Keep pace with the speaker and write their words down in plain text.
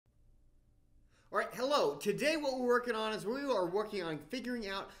All right, hello. Today what we're working on is we are working on figuring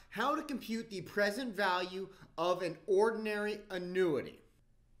out how to compute the present value of an ordinary annuity.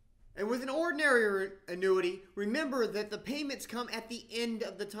 And with an ordinary annuity, remember that the payments come at the end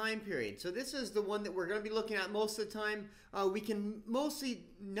of the time period. So this is the one that we're going to be looking at most of the time. We can mostly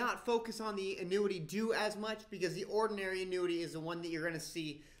not focus on the annuity due as much because the ordinary annuity is the one that you're going to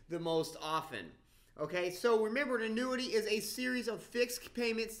see the most often. Okay, so remember, an annuity is a series of fixed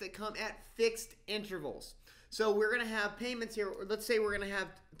payments that come at fixed intervals. So we're going to have payments here. Let's say we're going to have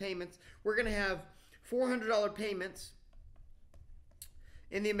payments. We're going to have $400 payments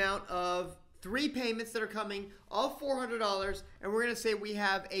in the amount of 3 payments that are coming of $400, and we're going to say we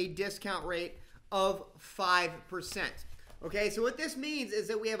have a discount rate of 5%. Okay, so what this means is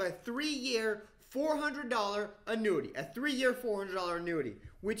that we have a 3-year $400 annuity, a 3-year $400 annuity,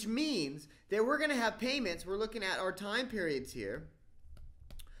 which means that we're going to have payments. We're looking at our time periods here.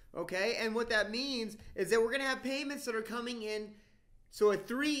 Okay, and what that means is that we're going to have payments that are coming in. So a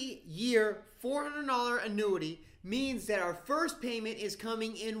 3-year $400 annuity means that our first payment is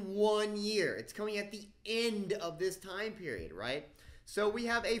coming in 1 year. It's coming at the end of this time period, right? So we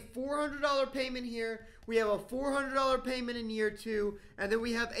have a $400 payment here, we have a $400 payment in year 2, and then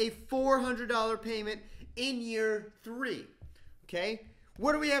we have a $400 payment in year 3. Okay?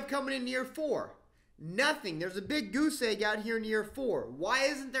 What do we have coming in year 4? Nothing. There's a big goose egg out here in year 4. Why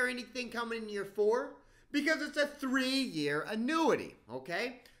isn't there anything coming in year 4? Because it's a 3-year annuity.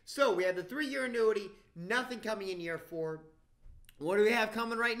 Okay? So we have the 3-year annuity, nothing coming in year 4. What do we have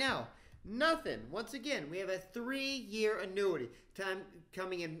coming right now? Nothing. Once again, we have a 3-year annuity. Time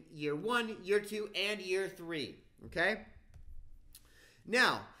coming in year 1, year 2, and year 3. Okay?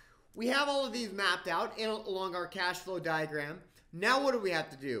 Now, we have all of these mapped out along our cash flow diagram. Now what do we have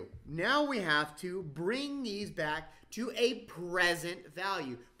to do? Now we have to bring these back to a present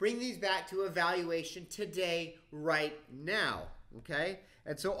value. Bring these back to a valuation today, right now. Okay?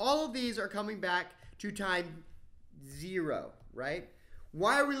 And so all of these are coming back to time 0, right?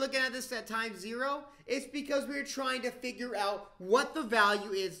 Why are we looking at this at time 0? It's because we're trying to figure out what the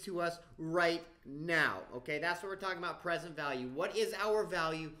value is to us right now. Okay, that's what we're talking about, present value. What is our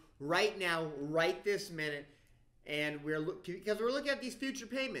value right now, right this minute? And because we're looking at these future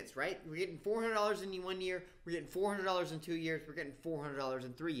payments, right? We're getting $400 in 1 year, we're getting $400 in 2 years, we're getting $400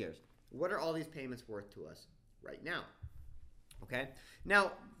 in 3 years. What are all these payments worth to us right now? Okay,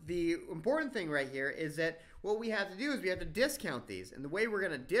 now the important thing right here is that what we have to do is we have to discount these, and the way we're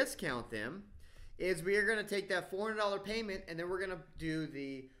going to discount them is we are going to take that $400 payment and then we're going to do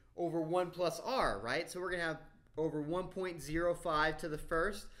the over 1 plus R, right? So we're going to have over 1.05 to the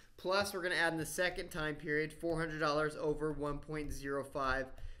first, plus we're going to add in the second time period $400 over 1.05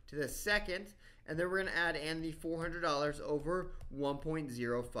 to the second, and then we're going to add in the $400 over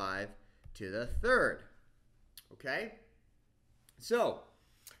 1.05 to the third. Okay? So,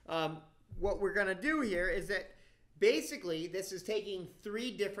 what we're going to do here is that basically this is taking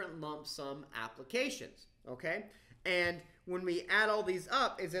 3 different lump sum applications, okay? And when we add all these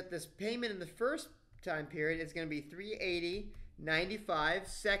up, is that this payment in the first time period is going to be $380.95.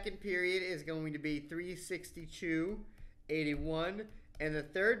 Second period is going to be $362.81, and the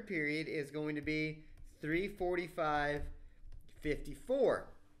third period is going to be $345.54.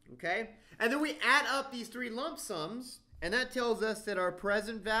 Okay? And then we add up these 3 lump sums, and that tells us that our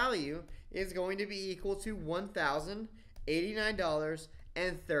present value is going to be equal to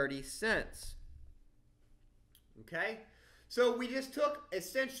 $1,089.30. Okay? So we just took,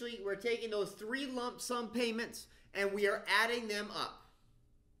 essentially, we're taking those 3 lump sum payments and we are adding them up.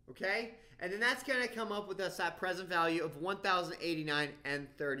 Okay? And then that's going to come up with us that present value of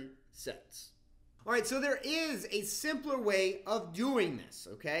 $1,089.30. All right, so there is a simpler way of doing this,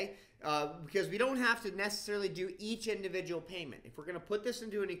 okay? Because we don't have to necessarily do each individual payment. If we're going to put this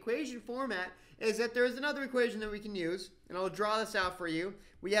into an equation format, is that there's another equation that we can use, and I'll draw this out for you.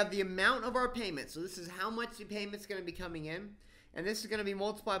 We have the amount of our payment. So this is how much the payment's going to be coming in, and this is going to be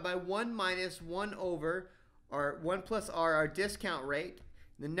multiplied by 1 minus 1 over, or 1 plus R, our discount rate,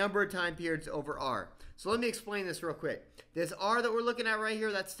 the number of time periods over R. So let me explain this real quick. This R that we're looking at right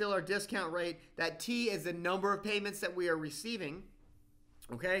here, that's still our discount rate. That T is the number of payments that we are receiving.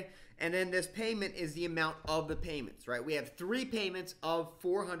 Okay? And then this payment is the amount of the payments, right? We have 3 payments of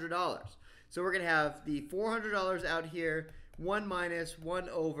 $400. So we're going to have the $400 out here, 1 minus 1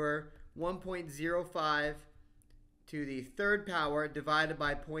 over 1.05 to the third power divided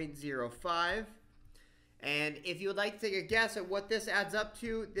by 0.05. And if you would like to take a guess at what this adds up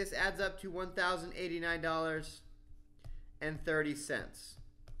to $1,089.30.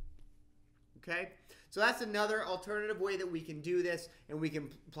 Okay? So that's another alternative way that we can do this, and we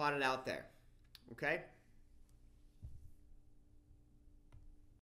can plot it out there. Okay?